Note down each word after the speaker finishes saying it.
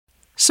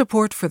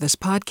Support for this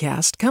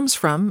podcast comes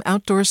from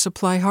Outdoor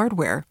Supply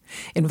Hardware,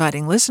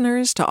 inviting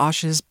listeners to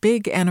Osh's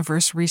big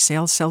anniversary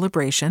sale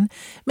celebration,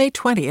 May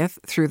 20th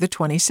through the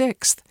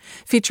 26th,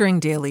 featuring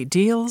daily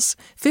deals,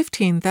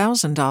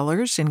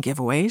 $15,000 in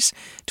giveaways,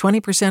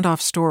 20% off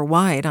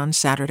store-wide on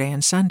Saturday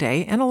and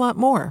Sunday, and a lot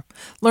more.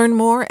 Learn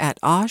more at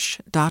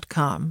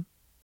osh.com.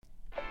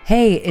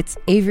 Hey, it's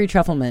Avery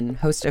Trufelman,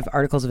 host of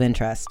Articles of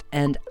Interest,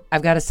 and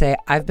I've got to say,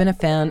 I've been a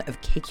fan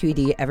of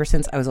KQED ever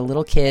since I was a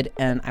little kid,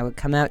 and I would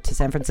come out to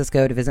San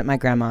Francisco to visit my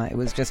grandma. It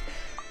was just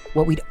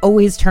what we'd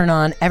always turn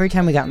on every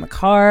time we got in the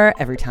car,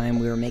 every time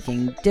we were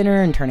making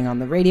dinner and turning on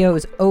the radio. It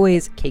was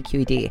always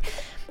KQED.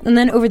 And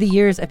then over the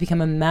years, I've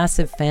become a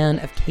massive fan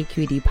of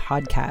KQED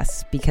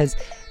podcasts because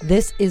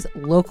this is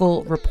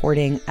local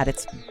reporting at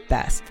its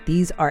best.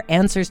 These are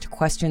answers to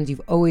questions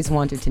you've always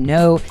wanted to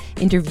know,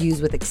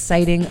 interviews with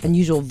exciting,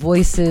 unusual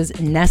voices,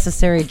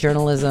 necessary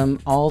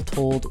journalism, all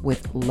told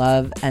with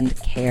love and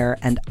care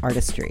and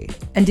artistry.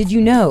 And did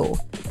you know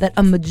that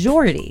a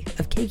majority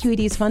of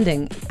KQED's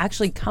funding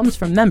actually comes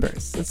from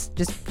members? It's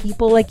just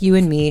people like you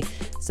and me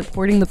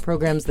supporting the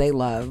programs they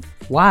love,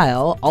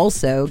 while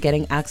also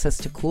getting access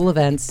to cool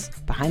events,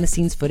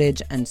 behind-the-scenes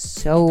footage, and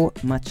so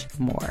much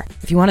more.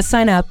 If you want to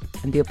sign up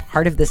and be a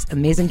part of this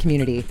amazing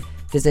community,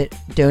 visit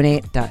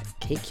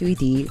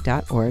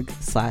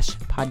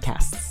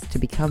donate.kqed.org/podcasts to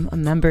become a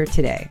member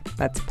today.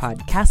 That's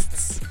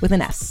podcasts with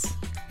an S.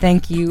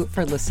 Thank you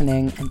for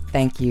listening, and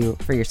thank you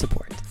for your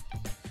support.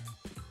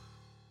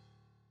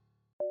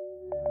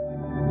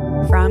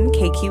 From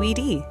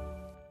KQED.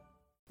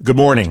 Good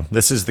morning.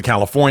 This is the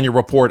California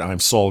Report. I'm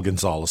Saul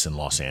Gonzalez in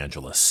Los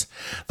Angeles.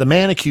 The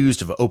man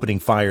accused of opening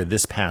fire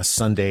this past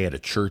Sunday at a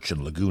church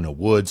in Laguna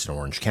Woods in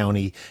Orange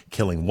County,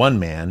 killing one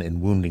man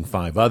and wounding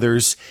 5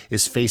 others,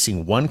 is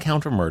facing 1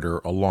 count of murder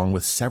along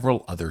with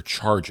several other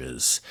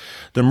charges.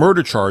 The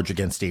murder charge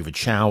against David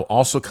Chow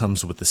also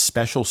comes with the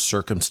special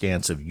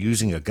circumstance of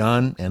using a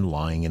gun and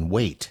lying in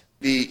wait.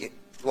 The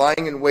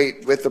lying in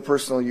wait with the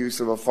personal use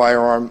of a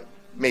firearm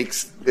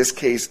makes this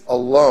case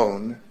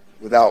alone,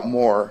 without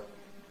more,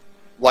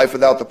 life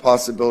without the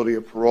possibility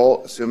of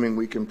parole, assuming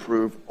we can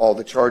prove all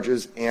the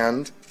charges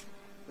and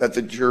that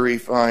the jury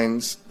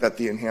finds that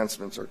the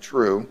enhancements are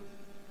true,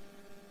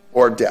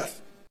 or death.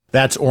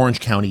 That's Orange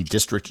County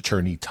District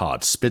Attorney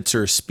Todd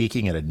Spitzer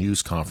speaking at a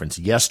news conference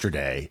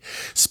yesterday.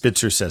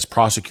 Spitzer says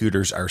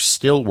prosecutors are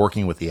still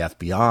working with the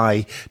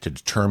FBI to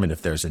determine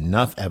if there's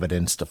enough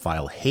evidence to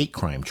file hate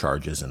crime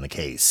charges in the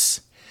case.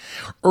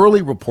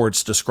 Early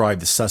reports describe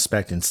the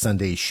suspect in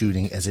Sunday's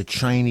shooting as a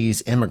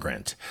Chinese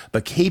immigrant,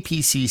 but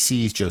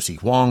KPCC's Josie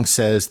Huang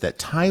says that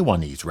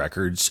Taiwanese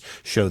records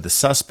show the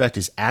suspect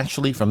is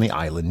actually from the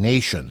island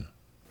nation.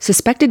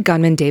 Suspected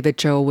gunman David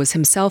Zhou was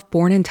himself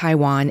born in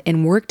Taiwan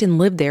and worked and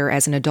lived there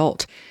as an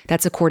adult.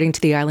 That's according to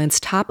the island's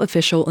top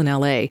official in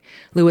L.A.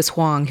 Louis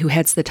Huang, who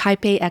heads the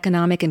Taipei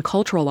Economic and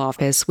Cultural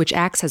Office, which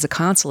acts as a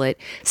consulate,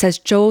 says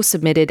Zhou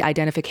submitted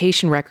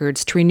identification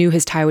records to renew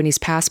his Taiwanese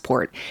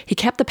passport. He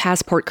kept the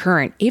passport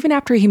current even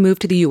after he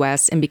moved to the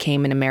U.S. and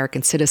became an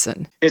American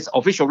citizen. It's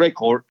official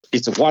record.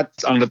 It's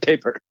what's on the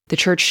paper. The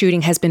church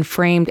shooting has been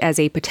framed as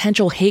a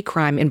potential hate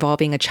crime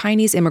involving a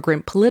Chinese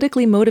immigrant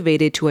politically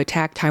motivated to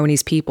attack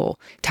Taiwanese people.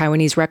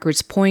 Taiwanese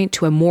records point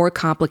to a more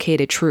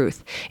complicated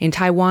truth. In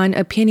Taiwan,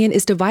 opinion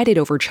is divided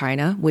over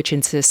China, which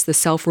insists the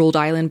self-ruled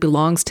island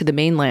belongs to the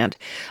mainland.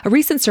 A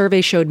recent survey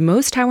showed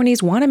most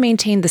Taiwanese want to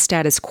maintain the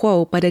status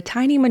quo, but a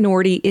tiny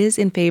minority is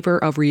in favor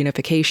of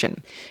reunification.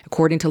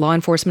 According to law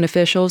enforcement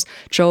officials,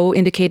 Zhou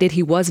indicated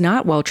he was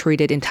not well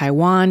treated in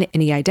Taiwan,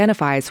 and he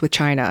identifies with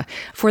China.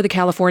 For the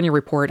California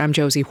Report, I'm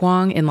Josie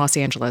Huang in Los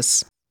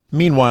Angeles.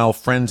 Meanwhile,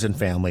 friends and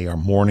family are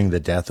mourning the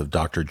death of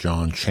Dr.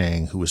 John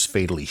Chang, who was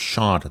fatally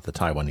shot at the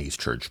Taiwanese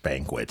church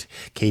banquet.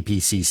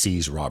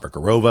 KPCC's Robert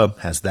Garova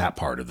has that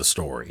part of the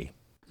story.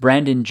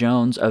 Brandon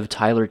Jones of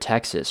Tyler,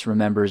 Texas,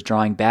 remembers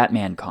drawing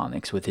Batman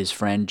comics with his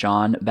friend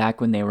John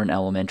back when they were in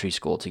elementary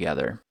school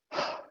together.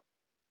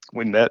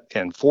 We met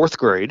in 4th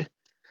grade.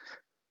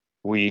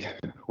 We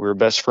were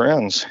best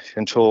friends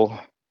until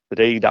the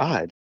day he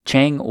died.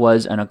 Chang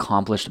was an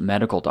accomplished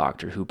medical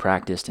doctor who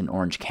practiced in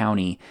Orange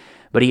County,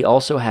 but he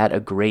also had a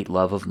great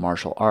love of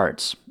martial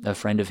arts. A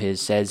friend of his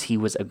says he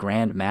was a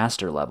Grand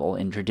Master level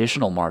in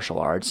traditional martial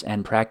arts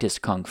and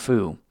practiced Kung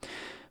Fu.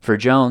 For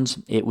Jones,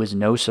 it was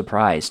no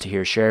surprise to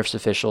hear sheriff's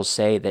officials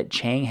say that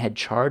Chang had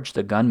charged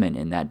the gunman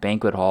in that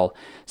banquet hall,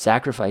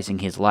 sacrificing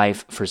his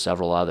life for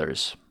several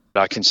others.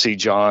 I can see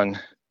John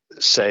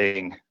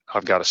saying,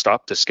 "I've got to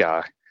stop this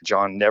guy."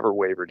 John never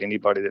wavered.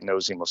 Anybody that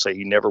knows him will say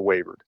he never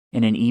wavered.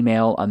 In an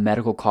email, a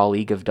medical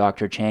colleague of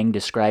Dr. Chang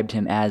described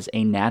him as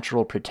a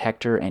natural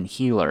protector and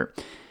healer.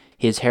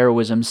 His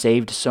heroism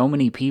saved so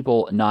many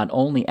people not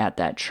only at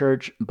that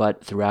church,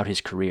 but throughout his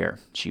career,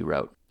 she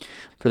wrote.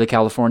 For the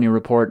California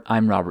Report,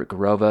 I'm Robert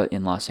Garova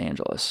in Los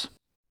Angeles.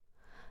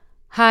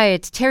 Hi,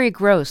 it's Terry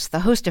Gross, the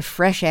host of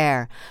Fresh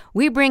Air.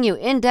 We bring you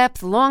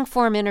in-depth,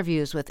 long-form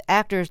interviews with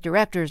actors,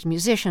 directors,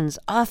 musicians,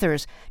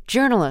 authors,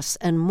 journalists,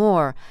 and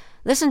more.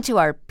 Listen to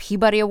our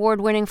Peabody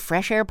Award-winning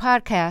Fresh Air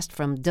podcast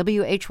from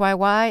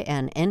WHYY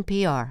and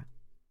NPR.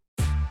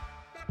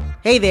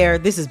 Hey there,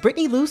 this is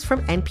Brittany Luce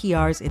from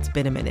NPR's It's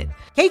Been a Minute.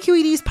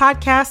 KQED's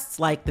podcasts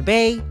like The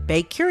Bay,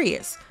 Bay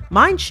Curious,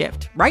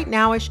 Mindshift, Right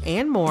Nowish,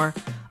 and more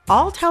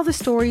all tell the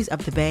stories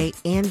of the Bay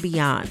and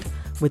beyond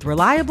with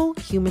reliable,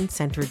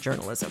 human-centered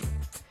journalism.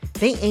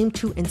 They aim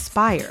to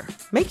inspire,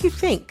 make you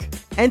think,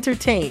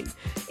 entertain,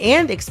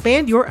 and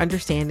expand your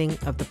understanding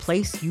of the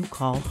place you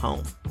call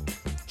home.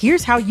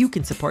 Here's how you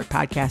can support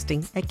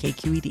podcasting at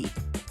KQED.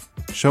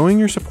 Showing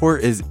your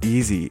support is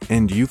easy,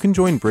 and you can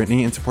join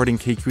Brittany in supporting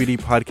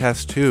KQED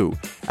Podcast too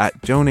at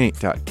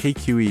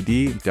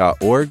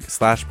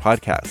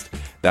donate.kqed.org/podcast.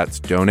 That's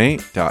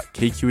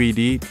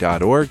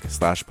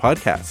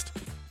donate.kqed.org/podcast.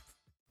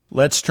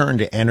 Let's turn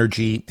to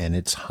energy and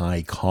its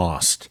high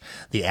cost.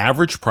 The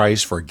average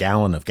price for a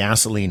gallon of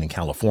gasoline in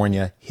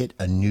California hit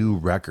a new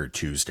record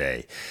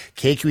Tuesday.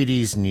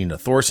 KQED's Nina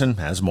Thorson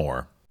has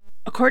more.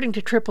 According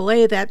to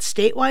AAA, that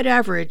statewide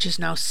average is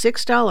now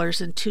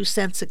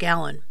 $6.02 a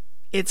gallon.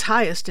 It's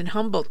highest in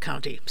Humboldt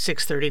County,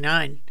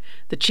 $6.39.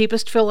 The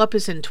cheapest fill-up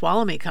is in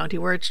Tuolumne County,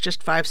 where it's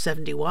just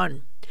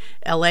 $5.71.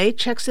 L.A.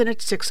 checks in at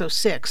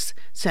 $6.06,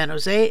 San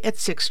Jose at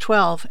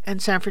 $6.12,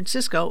 and San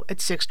Francisco at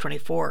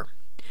 $6.24.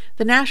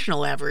 The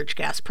national average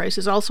gas price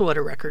is also at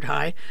a record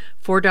high,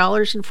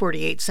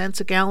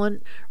 $4.48 a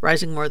gallon,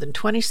 rising more than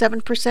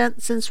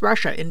 27% since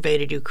Russia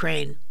invaded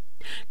Ukraine.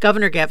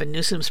 Governor Gavin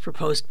Newsom's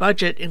proposed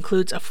budget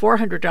includes a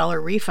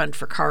 $400 refund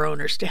for car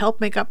owners to help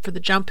make up for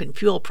the jump in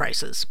fuel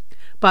prices.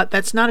 But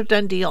that's not a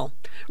done deal.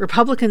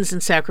 Republicans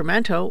in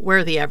Sacramento,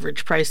 where the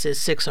average price is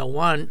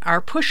 $6.01, are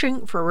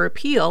pushing for a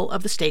repeal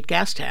of the state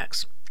gas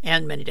tax.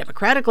 And many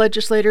Democratic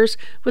legislators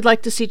would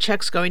like to see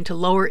checks going to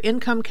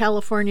lower-income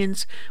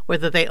Californians,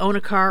 whether they own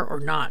a car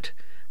or not.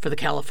 For the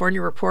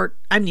California Report,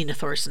 I'm Nina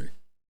Thorson.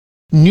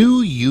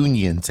 New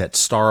unions at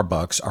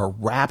Starbucks are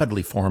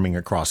rapidly forming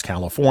across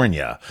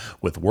California,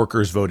 with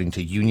workers voting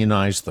to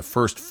unionize the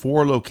first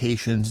 4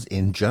 locations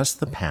in just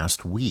the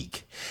past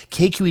week.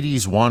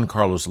 KQED's Juan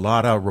Carlos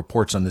Lara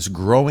reports on this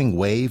growing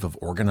wave of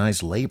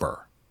organized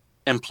labor.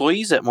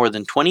 Employees at more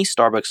than 20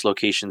 Starbucks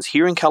locations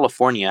here in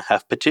California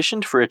have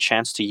petitioned for a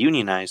chance to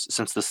unionize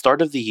since the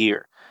start of the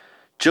year.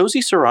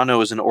 Josie Serrano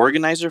is an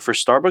organizer for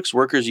Starbucks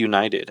Workers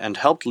United and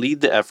helped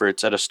lead the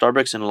efforts at a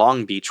Starbucks in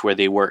Long Beach where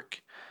they work.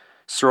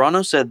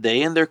 Serrano said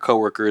they and their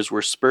coworkers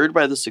were spurred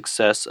by the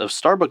success of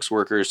Starbucks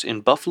workers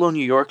in Buffalo,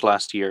 New York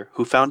last year,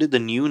 who founded the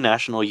new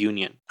national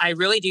union. I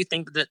really do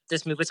think that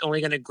this movement's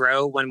only going to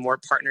grow when more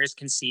partners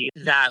can see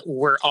that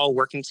we're all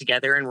working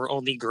together and we're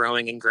only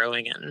growing and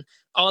growing. And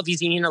all of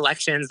these union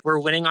elections, we're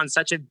winning on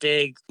such a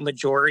big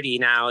majority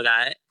now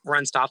that we're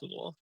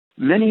unstoppable.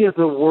 Many of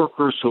the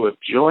workers who have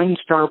joined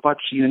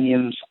Starbucks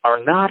unions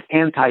are not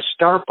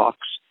anti-Starbucks,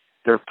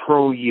 they're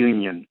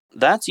pro-union.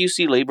 That's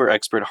UC labor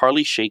expert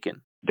Harley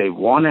Shaken. They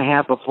want to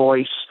have a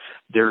voice.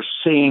 They're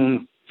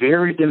seeing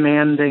very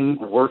demanding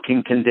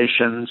working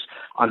conditions,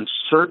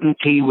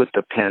 uncertainty with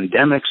the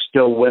pandemic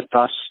still with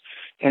us,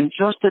 and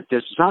just a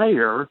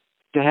desire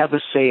to have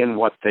a say in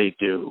what they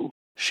do.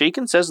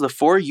 Shaken says the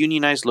 4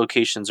 unionized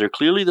locations are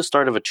clearly the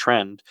start of a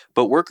trend,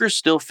 but workers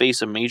still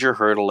face a major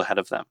hurdle ahead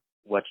of them.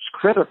 What's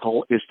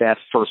critical is that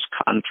first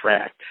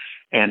contract.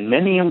 And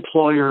many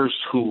employers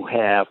who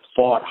have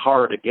fought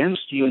hard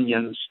against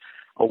unions,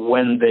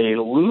 when they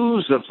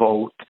lose a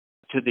vote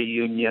to the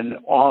union,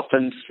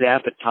 often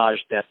sabotage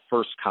that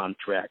first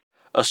contract.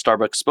 A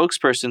Starbucks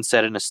spokesperson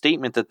said in a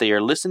statement that they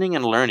are listening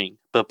and learning,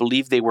 but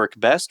believe they work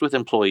best with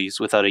employees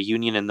without a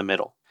union in the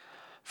middle.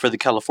 For the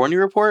California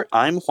Report,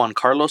 I'm Juan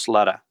Carlos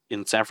Lara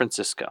in San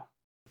Francisco.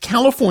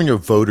 California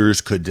voters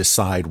could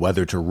decide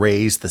whether to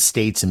raise the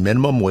state's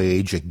minimum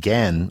wage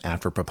again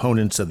after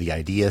proponents of the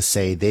idea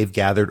say they've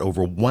gathered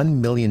over 1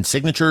 million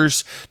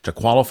signatures to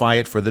qualify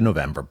it for the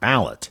November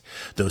ballot.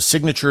 Those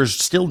signatures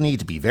still need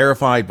to be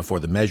verified before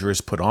the measure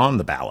is put on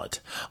the ballot.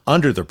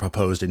 Under the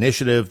proposed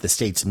initiative, the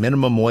state's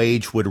minimum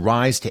wage would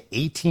rise to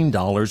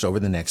 $18 over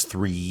the next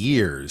 3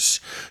 years.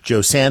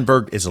 Joe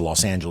Sandberg is a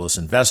Los Angeles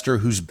investor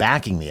who's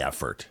backing the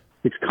effort.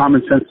 It's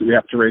common sense that we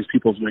have to raise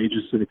people's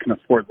wages so they can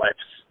afford life's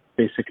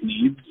basic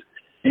needs.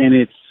 And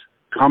it's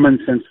common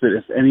sense that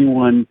if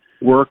anyone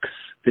works,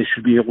 they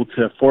should be able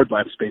to afford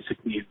life's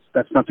basic needs.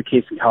 That's not the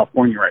case in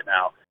California right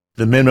now.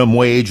 The minimum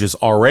wage is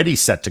already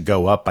set to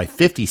go up by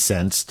 50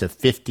 cents to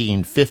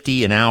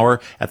 $15.50 an hour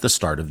at the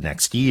start of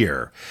next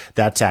year.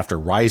 That's after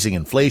rising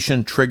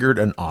inflation triggered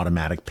an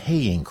automatic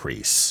pay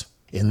increase.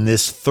 In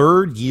this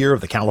third year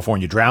of the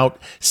California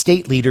drought,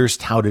 state leaders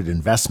touted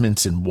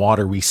investments in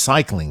water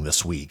recycling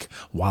this week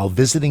while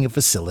visiting a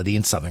facility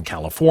in Southern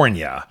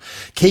California.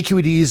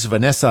 KQED's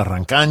Vanessa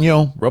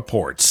Rancaño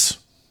reports.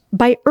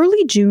 By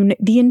early June,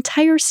 the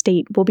entire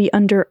state will be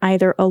under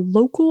either a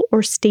local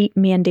or state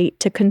mandate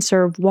to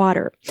conserve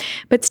water.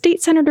 But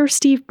State Senator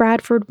Steve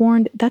Bradford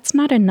warned that's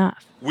not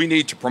enough. We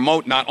need to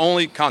promote not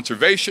only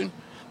conservation,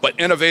 but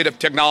innovative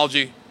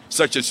technology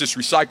such as this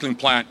recycling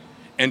plant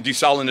and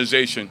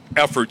desalinization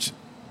efforts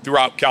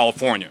throughout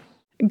California.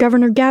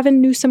 Governor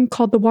Gavin Newsom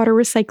called the water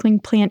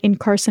recycling plant in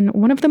Carson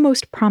one of the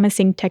most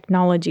promising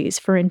technologies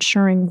for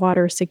ensuring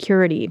water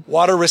security.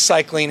 Water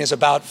recycling is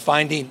about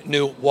finding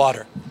new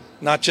water.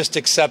 not just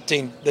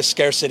accepting the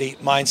scarcity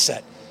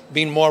mindset,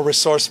 being more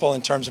resourceful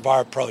in terms of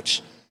our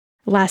approach.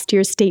 Last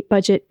year's state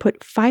budget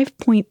put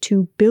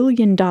 $5.2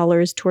 billion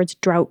towards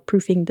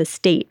drought-proofing the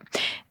state.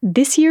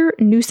 This year,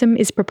 Newsom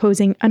is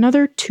proposing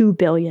another $2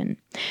 billion.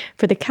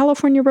 For the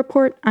California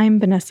Report, I'm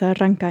Vanessa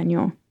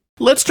Rancaño.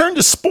 Let's turn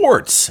to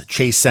sports.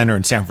 Chase Center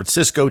in San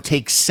Francisco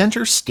takes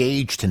center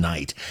stage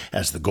tonight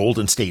as the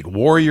Golden State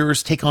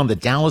Warriors take on the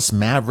Dallas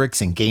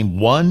Mavericks in Game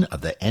 1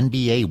 of the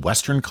NBA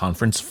Western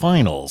Conference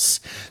Finals.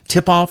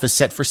 Tip-off is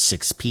set for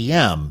 6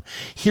 p.m.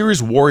 Here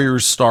is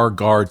Warriors star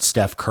guard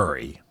Steph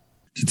Curry.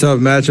 It's a tough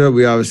matchup.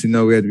 We obviously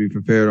know we have to be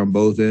prepared on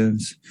both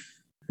ends.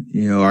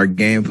 You know, our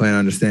game plan,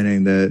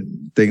 understanding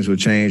that things will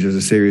change as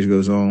the series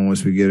goes on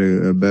once we get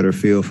a better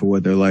feel for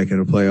what they're like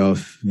in a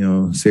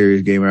playoff,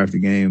 series game after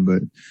game.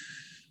 But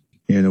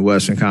in the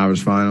Western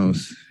Conference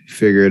Finals,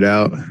 figure it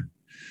out,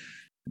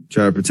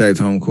 try to protect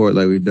home court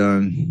like we've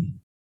done.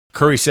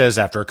 Curry says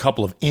after a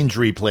couple of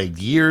injury-plagued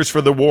years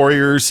for the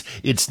Warriors,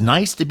 it's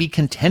nice to be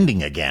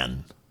contending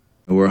again.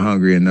 We're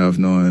hungry enough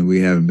knowing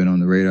we haven't been on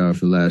the radar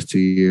for the last 2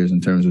 years in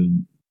terms of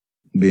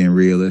being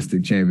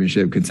realistic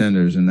championship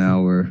contenders, and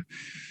now we're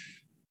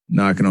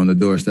knocking on the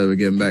doorstep of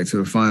getting back to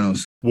the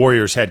finals.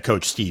 Warriors head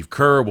coach Steve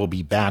Kerr will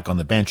be back on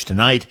the bench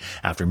tonight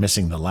after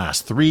missing the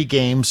last 3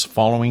 games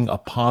following a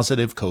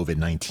positive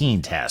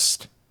COVID-19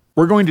 test.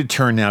 We're going to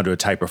turn now to a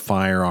type of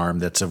firearm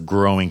that's of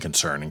growing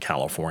concern in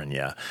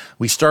California.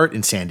 We start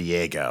in San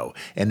Diego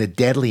and a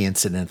deadly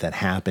incident that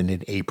happened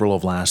in April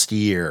of last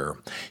year.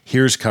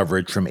 Here's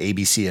coverage from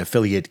ABC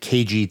affiliate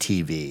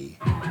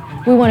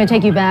KGTV. We want to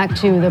take you back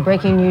to the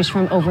breaking news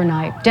from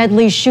overnight.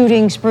 Deadly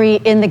shooting spree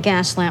in the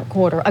Gaslamp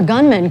Quarter. A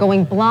gunman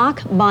going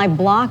block by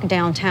block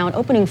downtown,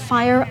 opening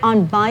fire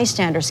on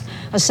bystanders.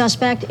 A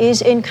suspect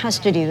is in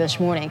custody this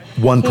morning.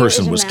 One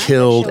person was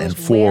killed and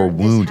 4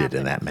 wounded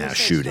in that mass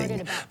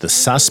shooting. The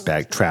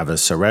suspect,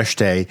 Travis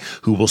Areste,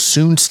 who will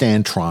soon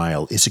stand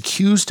trial, is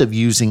accused of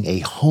using a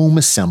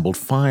home-assembled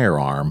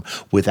firearm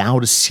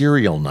without a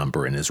serial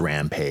number in his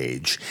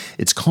rampage.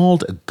 It's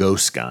called a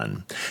ghost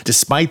gun.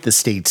 Despite the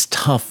state's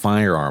tough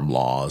firearm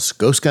laws,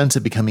 ghost guns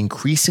have become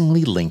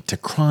increasingly linked to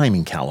crime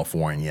in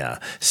California,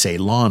 say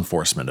law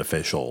enforcement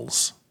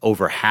officials.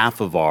 Over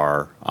half of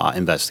our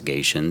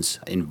investigations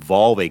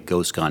involve a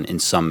ghost gun in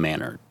some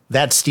manner.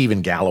 That's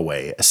Stephen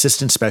Galloway,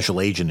 Assistant Special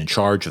Agent in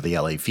charge of the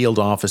LA Field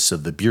Office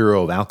of the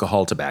Bureau of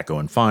Alcohol, Tobacco,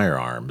 and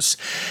Firearms.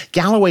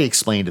 Galloway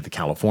explained to the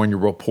California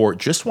Report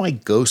just why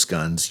ghost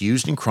guns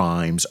used in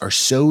crimes are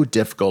so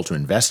difficult to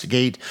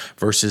investigate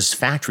versus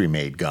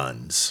factory-made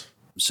guns.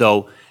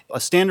 So a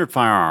standard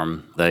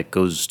firearm that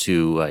goes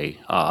to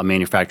a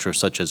manufacturer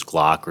such as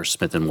Glock or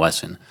Smith &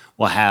 Wesson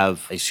will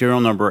have a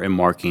serial number and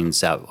markings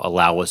that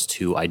allow us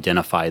to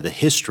identify the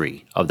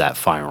history of that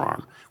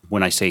firearm.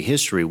 When I say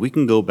history, we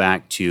can go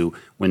back to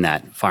when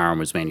that firearm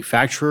was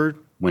manufactured,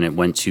 when it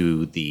went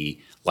to the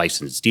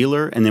licensed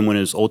dealer, and then when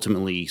it was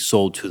ultimately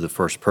sold to the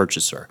first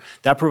purchaser.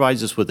 That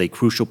provides us with a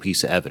crucial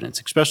piece of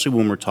evidence, especially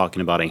when we're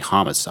talking about a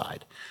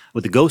homicide.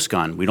 With the ghost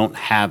gun, we don't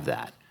have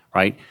that,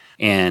 right?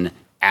 And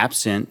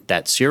absent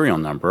that serial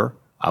number,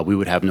 we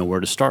would have nowhere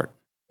to start.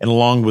 And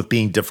along with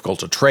being difficult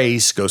to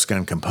trace, ghost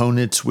gun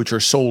components, which are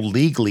sold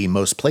legally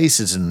most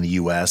places in the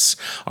U.S.,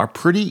 are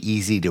pretty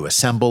easy to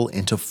assemble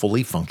into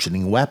fully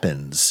functioning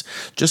weapons.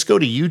 Just go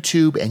to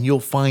YouTube and you'll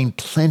find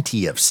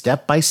plenty of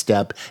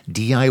step-by-step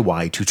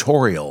DIY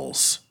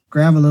tutorials.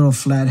 Grab a little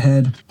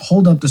flathead,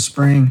 hold up the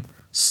spring,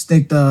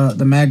 stick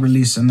the mag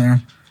release in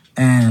there,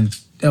 and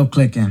they'll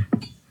click in.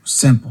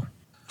 Simple.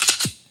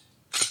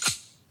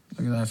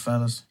 Look at that,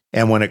 fellas.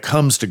 And when it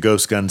comes to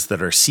ghost guns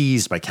that are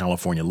seized by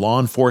California law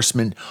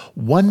enforcement,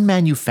 one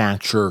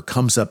manufacturer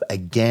comes up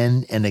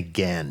again and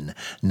again,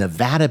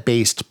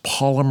 Nevada-based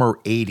Polymer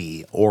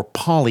 80 or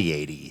Poly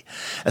 80.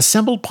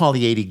 Assembled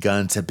Poly 80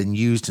 guns have been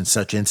used in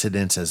such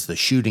incidents as the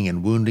shooting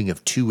and wounding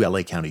of 2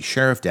 LA County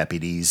Sheriff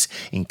deputies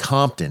in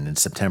Compton in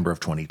September of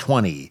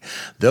 2020.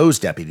 Those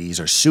deputies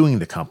are suing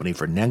the company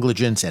for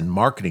negligence and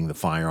marketing the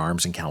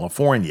firearms in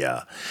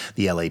California.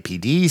 The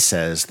LAPD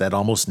says that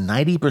almost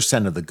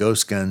 90% of the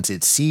ghost guns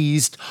it seized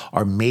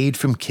are made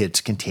from kits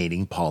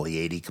containing Poly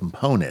 80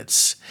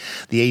 components.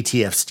 The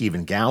ATF's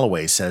Stephen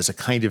Galloway says a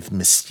kind of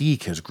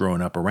mystique has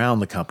grown up around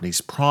the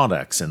company's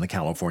products in the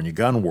California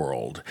gun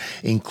world,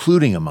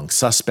 including among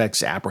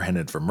suspects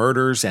apprehended for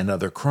murders and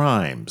other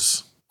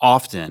crimes.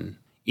 Often,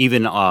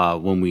 even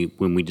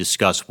when we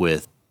discuss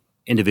with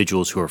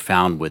individuals who are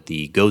found with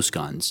the ghost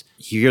guns,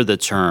 you hear the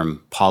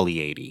term Poly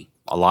 80.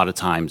 A lot of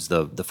times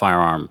the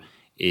firearm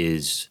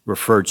is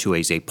referred to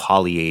as a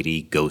Poly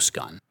 80 ghost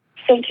gun.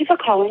 Thank you for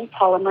calling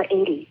Polymer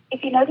 80.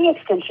 If you know the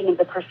extension of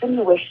the person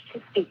you wish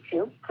to speak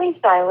to, please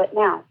dial it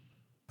now.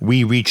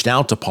 We reached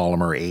out to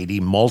Polymer 80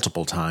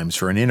 multiple times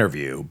for an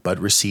interview, but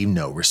received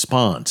no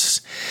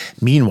response.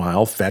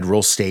 Meanwhile,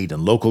 federal, state,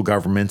 and local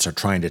governments are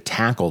trying to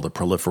tackle the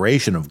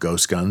proliferation of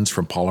ghost guns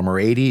from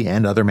Polymer 80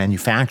 and other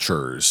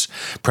manufacturers.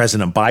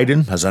 President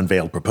Biden has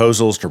unveiled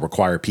proposals to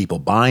require people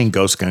buying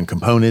ghost gun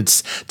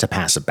components to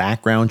pass a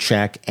background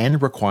check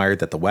and require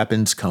that the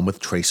weapons come with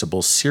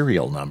traceable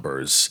serial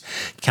numbers.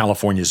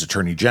 California's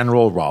Attorney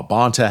General Rob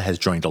Bonta has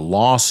joined a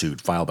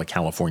lawsuit filed by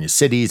California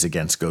cities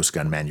against ghost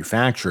gun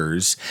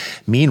manufacturers.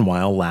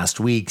 Meanwhile, last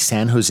week,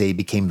 San Jose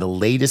became the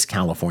latest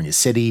California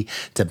city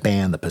to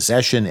ban the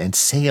possession and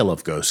sale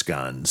of ghost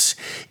guns.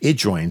 It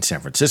joined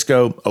San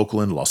Francisco,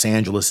 Oakland, Los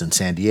Angeles, and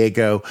San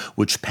Diego,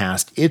 which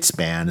passed its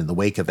ban in the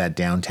wake of that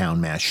downtown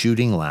mass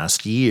shooting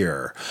last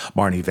year.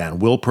 Marnie Van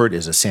Wilpert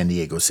is a San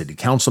Diego City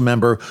Council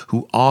member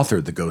who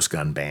authored the ghost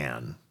gun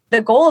ban.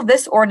 The goal of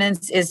this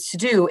ordinance is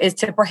to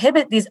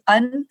prohibit these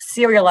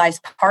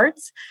unserialized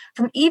parts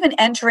from even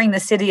entering the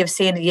city of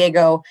San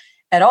Diego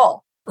at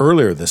all.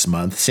 Earlier this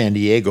month, San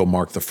Diego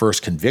marked the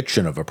first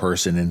conviction of a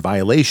person in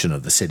violation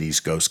of the city's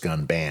ghost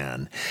gun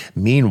ban.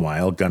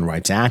 Meanwhile, gun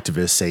rights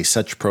activists say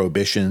such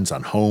prohibitions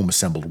on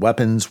home-assembled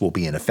weapons will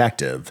be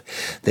ineffective.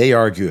 They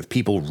argue if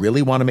people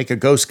really want to make a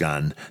ghost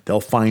gun,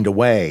 they'll find a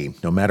way,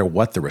 no matter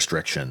what the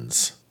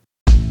restrictions.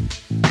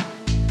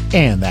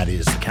 And that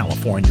is the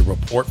California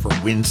Report for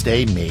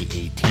Wednesday, May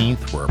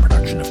 18th. We're a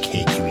production of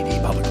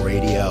KQED Public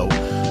Radio.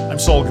 I'm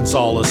Saul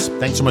Gonzalez.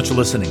 Thanks so much for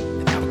listening,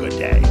 and have a good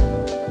day.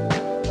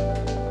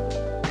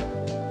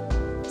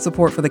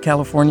 Support for the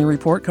California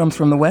Report comes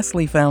from the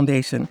Wesley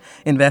Foundation,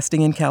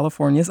 investing in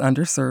California's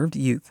underserved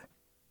youth.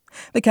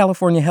 The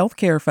California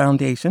Healthcare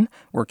Foundation,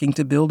 working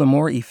to build a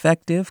more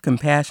effective,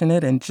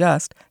 compassionate, and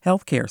just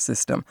healthcare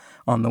system.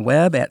 On the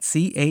web at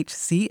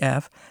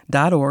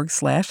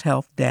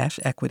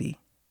chcf.org/health-equity.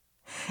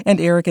 And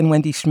Eric and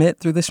Wendy Schmidt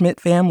through the Schmidt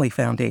Family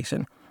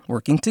Foundation,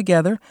 working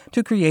together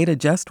to create a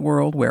just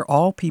world where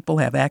all people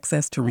have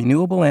access to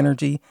renewable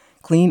energy,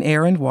 clean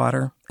air and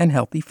water, and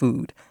healthy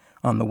food.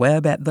 On the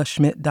web at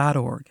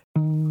theschmidt.org.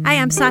 Hi,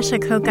 I'm Sasha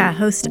Coca,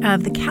 host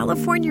of the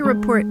California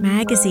Report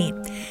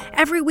magazine.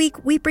 Every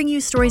week, we bring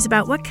you stories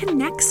about what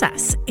connects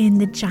us in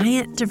the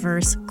giant,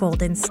 diverse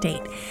Golden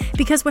State.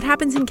 Because what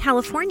happens in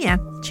California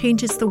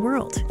changes the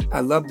world.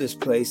 I love this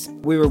place.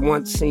 We were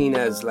once seen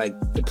as like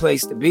the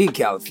place to be,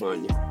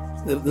 California.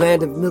 The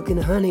land of milk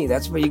and honey.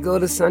 That's where you go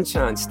to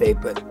Sunshine State,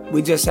 but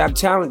we just have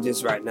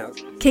challenges right now.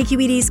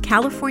 KQED's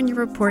California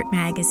Report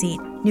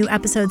magazine. New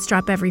episodes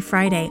drop every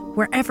Friday,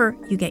 wherever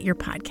you get your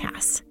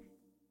podcasts.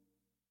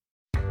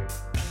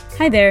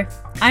 Hi there,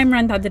 I'm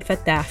Rand Abdel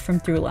Fattah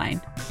from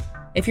Throughline.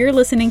 If you're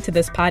listening to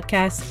this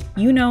podcast,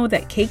 you know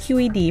that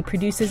KQED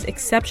produces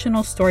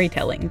exceptional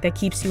storytelling that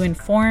keeps you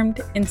informed,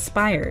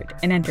 inspired,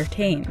 and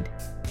entertained.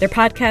 Their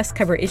podcasts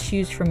cover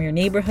issues from your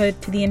neighborhood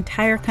to the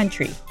entire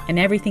country and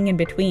everything in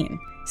between.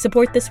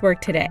 Support this work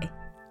today.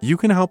 You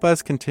can help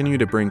us continue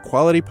to bring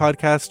quality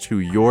podcasts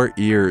to your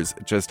ears.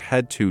 Just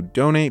head to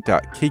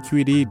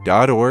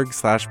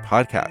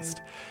donate.kqed.org/podcast.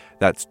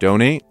 That's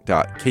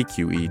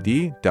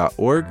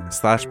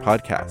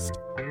donate.kqed.org/podcast.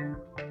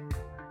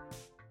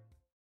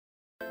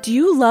 Do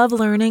you love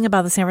learning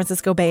about the San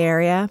Francisco Bay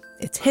Area?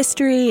 Its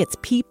history, its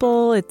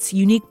people, its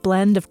unique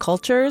blend of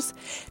cultures?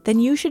 Then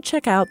you should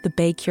check out the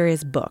Bay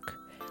Curious book.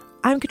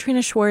 I'm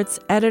Katrina Schwartz,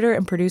 editor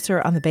and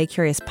producer on the Bay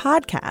Curious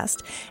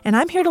podcast, and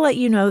I'm here to let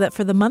you know that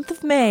for the month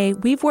of May,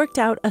 we've worked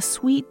out a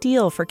sweet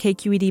deal for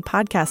KQED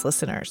podcast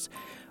listeners.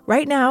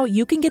 Right now,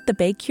 you can get the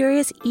Bay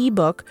Curious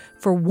ebook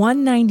for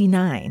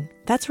 $1.99.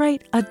 That's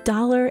right,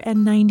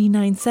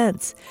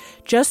 $1.99.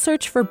 Just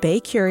search for Bay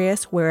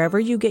Curious wherever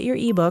you get your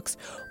ebooks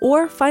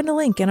or find a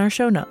link in our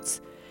show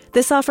notes.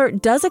 This offer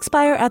does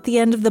expire at the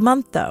end of the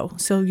month, though,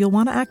 so you'll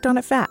want to act on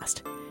it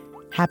fast.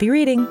 Happy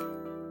reading!